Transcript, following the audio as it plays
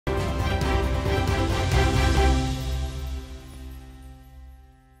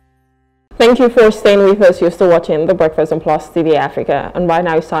Thank you for staying with us. You're still watching The Breakfast and Plus TV Africa. And right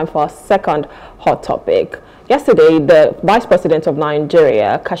now it's time for our second hot topic. Yesterday, the Vice President of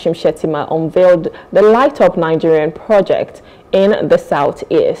Nigeria, Kashim Shettima, unveiled the Light Up Nigerian project in the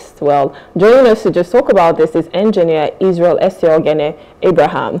Southeast. Well, joining us to just talk about this is engineer Isreal Esehoghene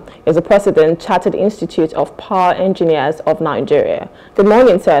Abraham. He's the President, Chartered Institute of Power Engineers of Nigeria. Good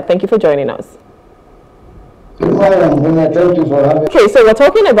morning, sir. Thank you for joining us. Thank you for having me. Okay, so we're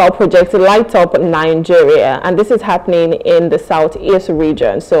talking about Project Light Up Nigeria, and this is happening in the Southeast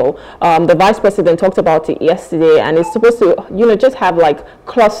region. So the Vice President talked about it yesterday, and it's supposed to, just have like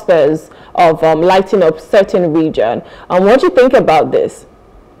clusters of lighting up certain region. What do you think about this?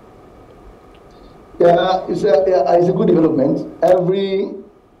 Yeah, it's a good development. Everything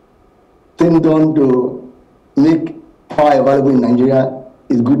done to make power available in Nigeria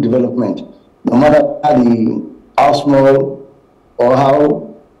is good development. No matter how small or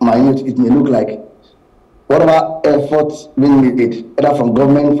how minute it may look like, whatever efforts being made, either from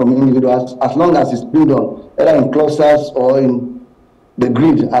government, from individuals, as long as it's being done, either in clusters or in the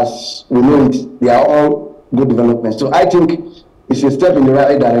grid as we know it, they are all good developments. So I think it's a step in the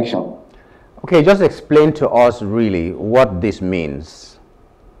right direction. Okay, just explain to us really what this means.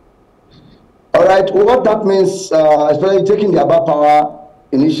 All right, what that means, especially taking the Abba Power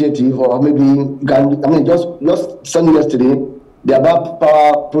initiative, or maybe just Sunday yesterday, the Abba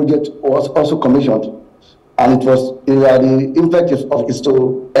Power project was also commissioned, and the impact is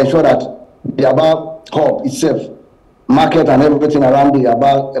to ensure that the Abba hub itself, market and everything around the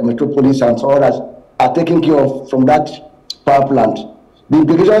Abba metropolis and so others are taken care of from that power plant. The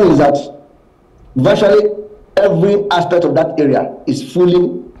implication is that virtually every aspect of that area is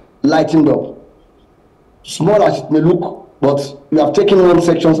fully lightened up. Small as it may look, but you have taken one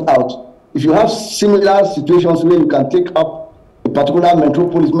sections out. If you have similar situations where you can take up a particular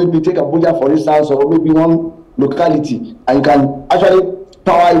metropolis, maybe take Abuja for instance, or maybe one locality, and you can actually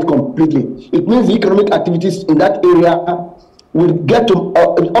power it completely. It means the economic activities in that area will get to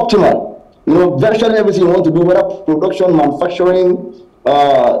optimal. Virtually everything you want to do, whether production, manufacturing,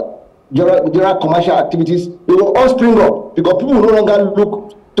 general commercial activities, they will all spring up because people will no longer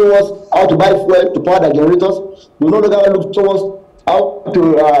look towards how to buy fuel to power their generators. We no longer look towards how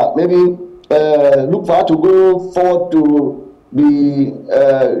to maybe look for how to go forward to be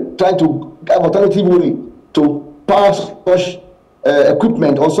trying to have alternative way to power such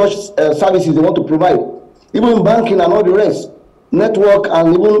equipment or such services they want to provide. Even banking and all the rest, network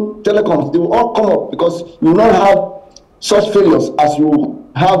and even telecoms, they will all come up because you will not have such failures as you will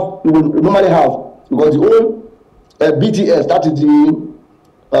normally have, because the old BTS, that is the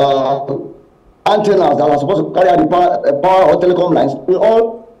antennas that are supposed to carry out the power or telecom lines, will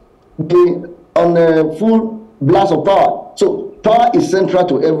all be on a full blast of power. So power is central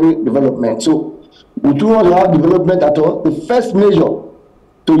to every development. So we do not have development at all. The first measure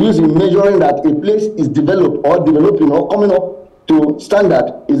to use in measuring that a place is developed or developing or coming up to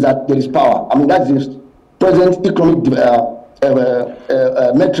standard is that there is power. I mean, that's the present economic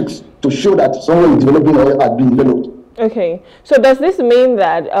metrics to show that someone is developing or has been developed. Okay, so does this mean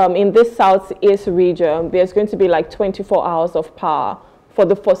that in this Southeast region, there's going to be like 24 hours of power for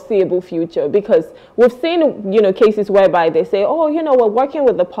the foreseeable future? Because we've seen, cases whereby they say, oh, we're working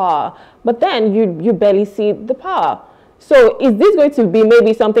with the power, but then you barely see the power. So is this going to be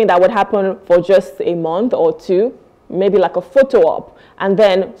maybe something that would happen for just a month or two, maybe like a photo op, and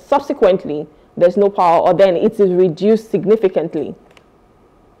then subsequently there's no power, or then it is reduced significantly?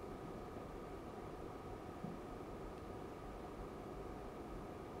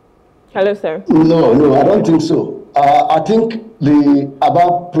 Hello, sir. No, I don't think so. I think the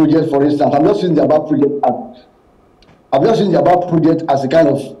Abba project, for instance, I'm just using the Abba project as a kind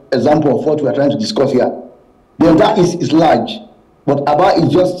of example of what we are trying to discuss here. The entire East is large, but Abba is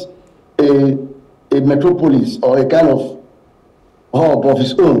just a metropolis or a kind of hub of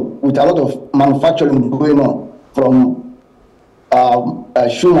its own with a lot of manufacturing going on, from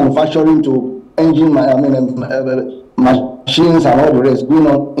shoe manufacturing to engine, machines and all the rest going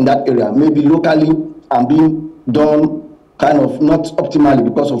on in that area, maybe locally and being done kind of not optimally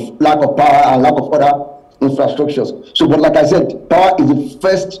because of lack of power and lack of other infrastructures. So, but like I said, power is the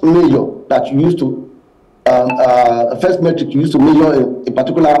first measure that you use to, first metric you use to measure a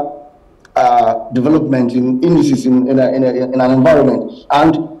particular development in indices in an environment.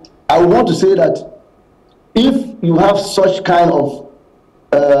 And I want to say that if you have such kind of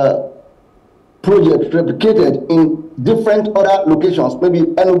project replicated in different other locations, maybe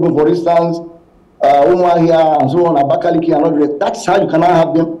Enugu, for instance, Umuahia, and so on, Abakaliki, and all the rest, that's how you can now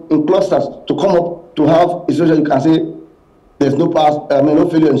have them in clusters to come up to have a situation you can say there's no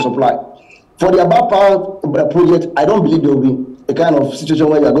failure in supply. for the above power project, I don't believe there will be a kind of situation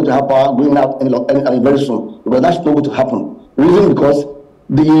where you are going to have power going out very soon, because that's not going to happen. Reason because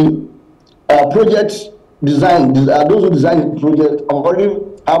the project design, those who design the project already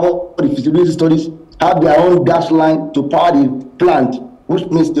have all the feasibility studies, have their own gas line to power the plant, which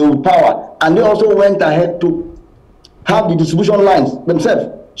means they will power. And they also went ahead to have the distribution lines themselves.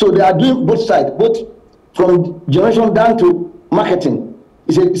 So they are doing both sides, both from generation down to marketing.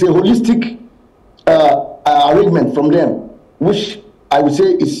 It's a holistic arrangement from them, which I would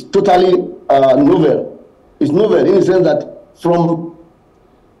say is totally novel. It's novel in the sense that from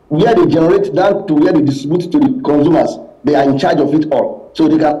where they generate down to where they distribute to the consumers, they are in charge of it all. So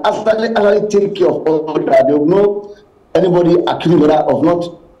they can actually take care of all that. There will no anybody accusing other of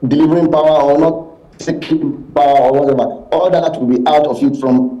not delivering power or not taking power or whatever. All that will be out of it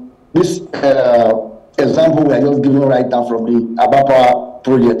from this example we are just giving right now from the Abba Power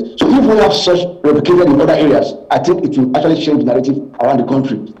project. So if we have such replicated in other areas, I think it will actually change the narrative around the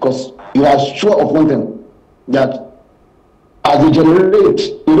country, because you are sure of one thing, that as they generate,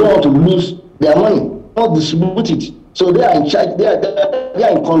 they don't want to lose their money, not distribute it. So they are in charge, they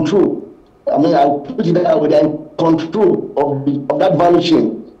are in control. I mean, I'll put it that way, they are in control of that value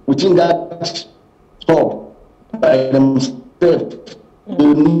chain within that hub by themselves.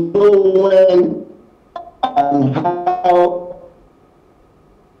 They know when and how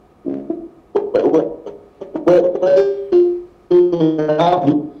have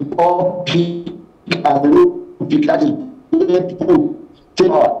the all peak and low peak, that is where people take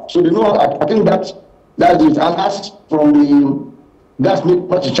power. So they know, I think that's it. And as from the gas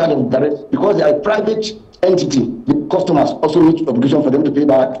not in charge of direct, because they are a private entity, the customers also need obligation for them to pay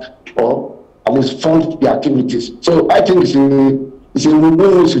back or at least fund the activities. So I think it's a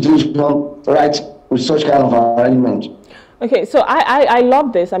win-win situation, right, with such kind of arrangement. Okay, so I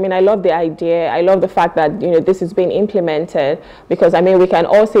love this. I mean, I love the idea. I love the fact that, you know, this is being implemented, because, I mean, we can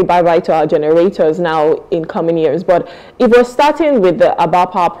all say bye-bye to our generators now in coming years. But if we're starting with the Abba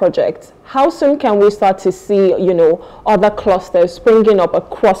Power project, how soon can we start to see, you know, other clusters springing up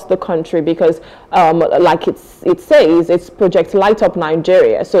across the country? Because like it says, it's Project Light Up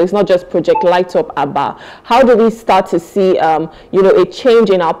Nigeria. So it's not just Project Light Up Abba. How do we start to see, you know, a change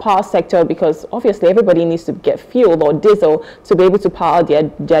in our power sector? Because obviously everybody needs to get fuel or diesel to be able to power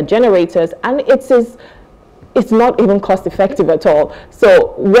their generators. And it's not even cost effective at all.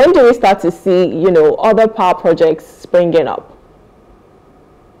 So when do we start to see, you know, other power projects springing up?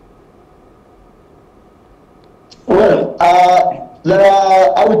 Well,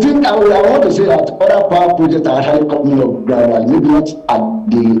 I would think I want to say that other power projects are actually coming up gradually, maybe not at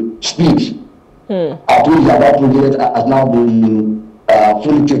the speed at which the Abba project has now been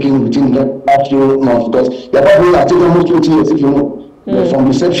fully taken within the past few months, because the Abba project has taken almost 20 years, if you know, from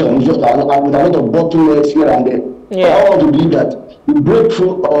reception. It's just with a lot of bottlenecks here and there. Yeah. I want to believe that the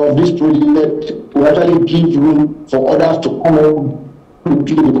breakthrough of this project will actually give room for others to come up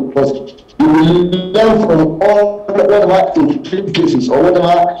quickly, because you will learn from all whatever cases or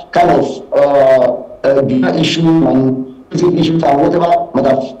whatever kind of issue and issues and whatever might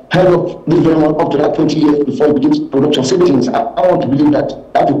have held up this very much up to that 20 years before it begins production. Same things. I want to believe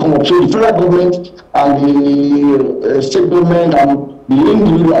that will come up. So the federal government and the state government and the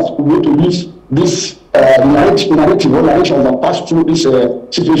individuals will to use this narrative or narrations that pass through this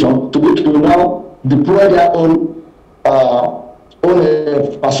situation to be able to now deploy their own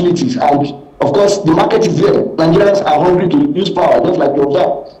facilities. And of course the market is there. Nigerians are hungry to use power, just like you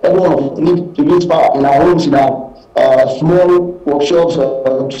observe. Everyone needs to use power in our homes, in our small workshops,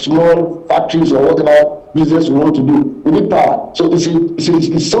 small factories, or whatever business we want to do. We need power. So it's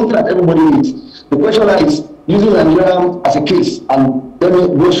something that everybody needs. The question is using Nigeria as a case, and then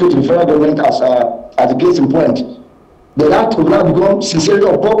we go straight to the federal government as a case in point. The act will now become sincerity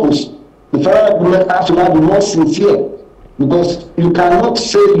of purpose. The federal government has to now be more sincere. Because you cannot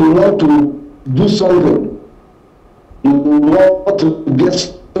say you want to do something, you want to get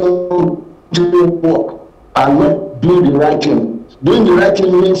to work and not do the right thing. Doing the right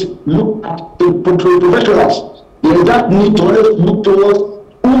thing means look at the professionals. There is that need to always look towards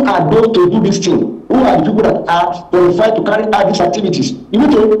who are those to do this thing, who are the people that are qualified to carry out these activities. You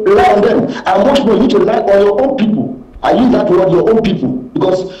need to rely on them, and much more you need to rely on your own people. I use that word, your own people,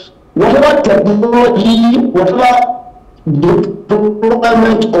 because whatever technology, whatever the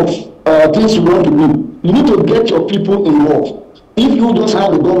deployment of things you want to do, you need to get your people involved. If you just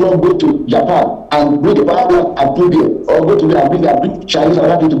have the governor go to Japan and bring a power plant and put there, or go to there and bring Chinese and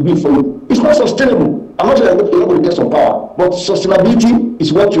other people to build for you, it's not sustainable. I'm not saying you're not going to get some power, but sustainability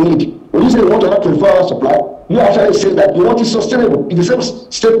is what you need. When you say you want to have 24-hour supply, you actually say that you want it sustainable. It's the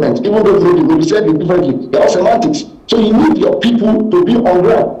same statement, even though you said it differently. They're all semantics. So you need your people to be on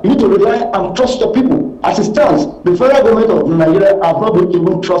ground. You need to rely and trust your people. As it stands, the federal government of Nigeria have not been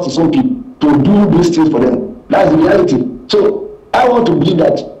even trust its own people to do these things for them. That's the reality. So I want to believe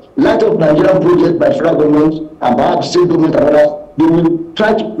that Light of Nigerian project by federal government and perhaps state government and others, they will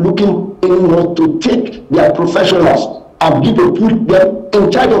try to looking inward to take their professionals and people put them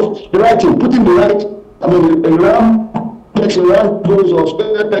in charge of the right thing, putting the right, around those or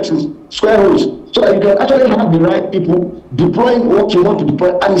square holes, so that you can actually have the right people deploying what you want to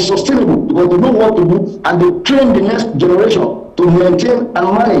deploy, and it's sustainable because they know what to do and they train the next generation to maintain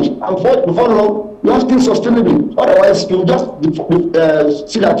and manage. And before long, you have things sustainably. Otherwise, you just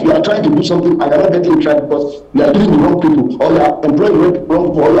see that you are trying to do something and you are not getting it right because you are using the wrong people, or you are employing the wrong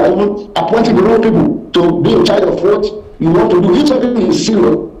people, or you are even appointing the wrong people to be in charge of what you want to do. If something is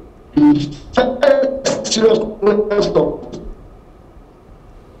serious, serious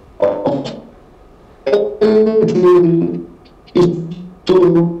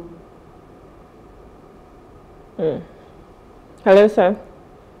Hello, sir.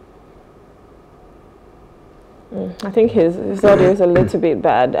 I think his audio is a little bit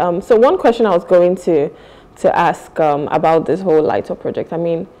bad. So one question I was going to ask about this whole Light Up project. I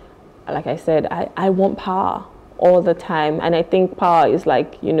mean, like I said, I want power all the time, and I think power is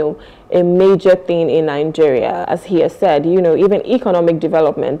like, you know, a major thing in Nigeria. As he has said, you know, even economic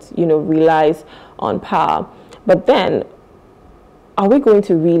development, you know, relies on power. But then, are we going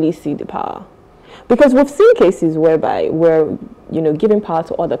to really see the power? Because we've seen cases whereby we're, you know, giving power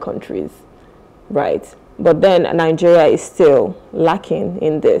to other countries, right? But then Nigeria is still lacking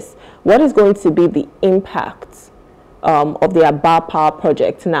in this. What is going to be the impact of the Aba Power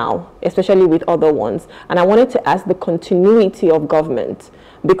project now, especially with other ones? And I wanted to ask the continuity of government,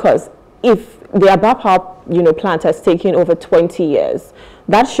 because if the Aba Power, you know, plant has taken over 20 years,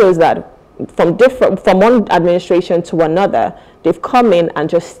 that shows that from one administration to another, they've come in and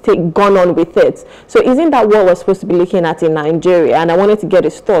just gone on with it. So isn't that what we're supposed to be looking at in Nigeria? And I wanted to get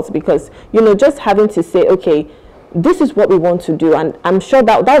his thoughts, because, you know, just having to say, okay, this is what we want to do, and I'm sure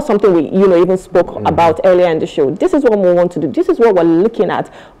that was something we, you know, even spoke about earlier in the show. This is what we want to do. This is what we're looking at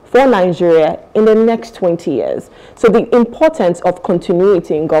for Nigeria in the next 20 years. So the importance of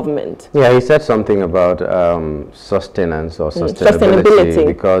continuity in government. Yeah, he said something about sustenance or sustainability.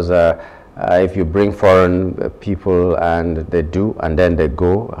 Because if you bring foreign people and they do and then they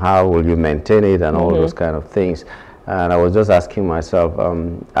go, how will you maintain it and all those kind of things? And I was just asking myself,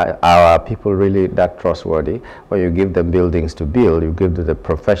 are people really that trustworthy? When you give them buildings to build, you give the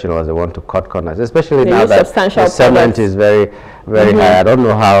professionals they want to cut corners, especially now that the cement is very, very high. I don't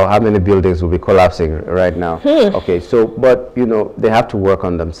know how many buildings will be collapsing right now. Okay, so, but, you know, they have to work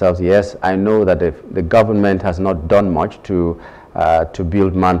on themselves. Yes, I know that the government has not done much to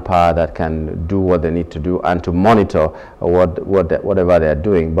build manpower that can do what they need to do and to monitor whatever they are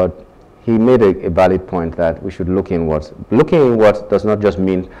doing. But he made a valid point that we should look inwards. Looking inwards does not just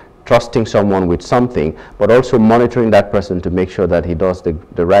mean trusting someone with something, but also monitoring that person to make sure that he does the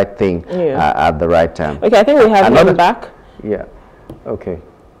right thing at the right time. Okay, I think we have him back. Yeah, okay.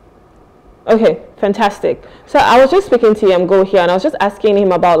 Okay, fantastic. So I was just speaking to Go here, and I was just asking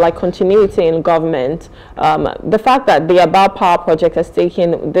him about like continuity in government. The fact that the Aba Power project has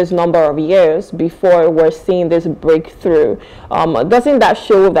taken this number of years before we're seeing this breakthrough, doesn't that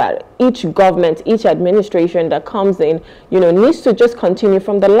show that each government, each administration that comes in, you know, needs to just continue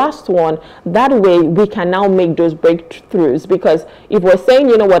from the last one? That way we can now make those breakthroughs. Because if we're saying,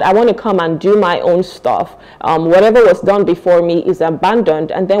 you know what, I want to come and do my own stuff, whatever was done before me is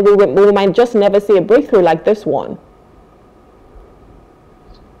abandoned, and then we might just never see a breakthrough like this one.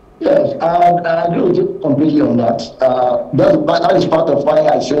 Yes, I agree with you completely on that. That is part of why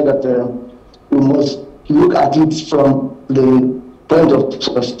I say that we must look at it from the point of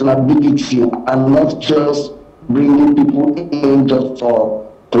sustainability and not just bringing people in just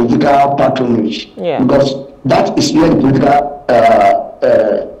for political patronage. Yeah. Because that is where the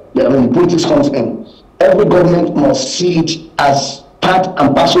politics comes in. Every government must see it as part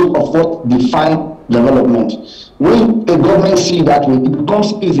and parcel of what defines development. When a government sees that way, it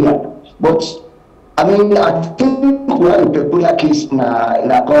becomes easier. But I mean, I think we have a peculiar case in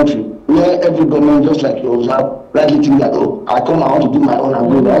our country where every government, just like yours, have rightly think that, oh, I want to do my own and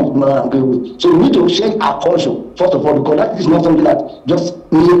go. So we need to change our culture, first of all, because that is not something that just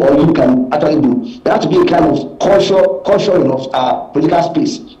me or you can actually do. There has to be a kind of culture in our political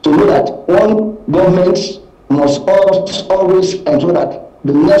space to know that one government must always ensure that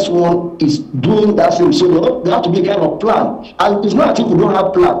the next one is doing that same. So there has to be a kind of plan. And it's not as if we don't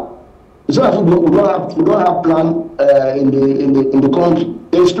have plan. It's not that we don't have plan in the country.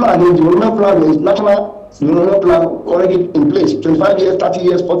 There is plan, the development plan, there is national development plan already in place, 25 years, 30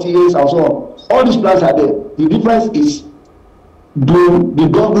 years, 40 years, and so on. All these plans are there. The difference is, do the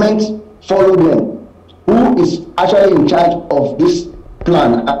government follow them? Who is actually in charge of this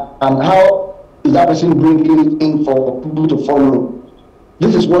plan, and how is that person bringing it in for people to follow?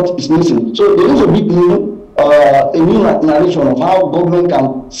 This is what is missing. So there is a new narration of how government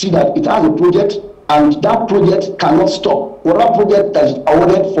can see that it has a project, and that project cannot stop. Whatever project that is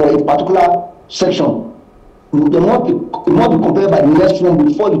awarded for a particular section, it must be compared by the next one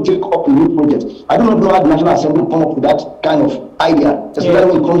before you take up a new project. I do not know how the National Assembly come up with that kind of idea,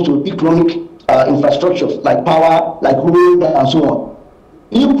 especially when it comes to economic infrastructure like power, like road, and so on.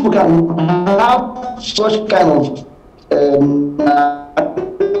 If we can have such kind of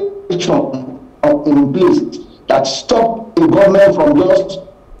in place that stop a government from just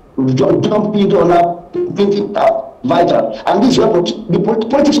jumping on that, thinking that vital, and this is where the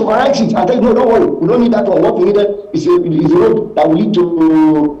politics overrides it and tell you, no, don't worry, we don't need that one. What we needed is a road that will lead to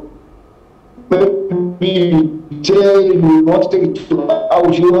maybe say you want to take it to how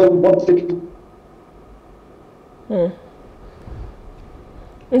you want to take it.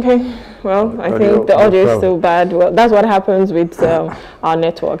 Okay, well, I think the audio is so bad. Well, that's what happens with our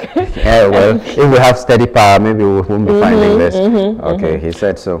network. Yeah, well, if we have steady power, maybe we won't be finding this. Okay, he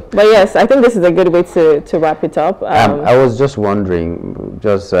said so. But yes, I think this is a good way to wrap it up. I was just wondering,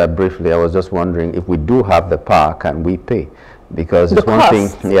 briefly, I was just wondering, if we do have the power, can we pay? Because it's one thing,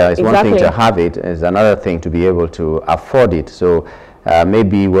 it's one thing to have it, it's another thing to be able to afford it. So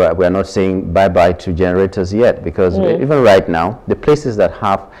maybe we're not saying bye-bye to generators yet, because even right now, the places that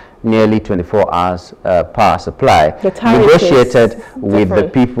have nearly 24 hours power supply negotiated with the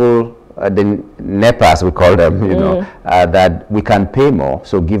people, the NEPAs we call them, you know, that we can pay more,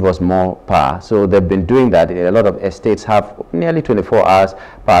 so give us more power. So they've been doing that. A lot of estates have nearly 24 hours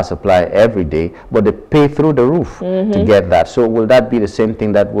power supply every day, but they pay through the roof to get that. So will that be the same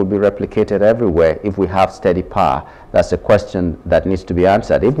thing that will be replicated everywhere if we have steady power? That's a question that needs to be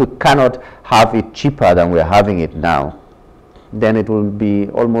answered. If we cannot have it cheaper than we're having it now, then it will be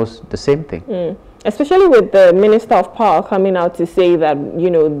almost the same thing. Especially with the Minister of Power coming out to say that, you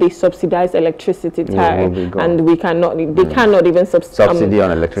know, they subsidize electricity tariff, and we cannot, they cannot even subsidy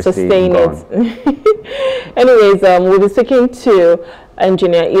on electricity sustain it. Anyways, we'll be speaking to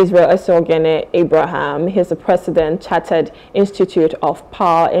Engineer Israel Esehoghene Abraham. He's the president, Chartered Institute of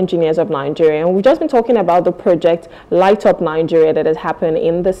Power Engineers of Nigeria. And we've just been talking about the project Light Up Nigeria that has happened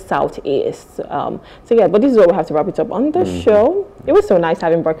in the Southeast. So yeah, but this is where we have to wrap it up on the show. It was so nice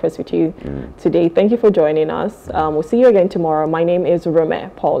having breakfast with you today. Thank you for joining us. We'll see you again tomorrow. My name is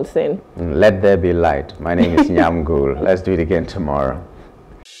Rome Paulson. Let there be light. My name is Nyamgul. Let's do it again tomorrow.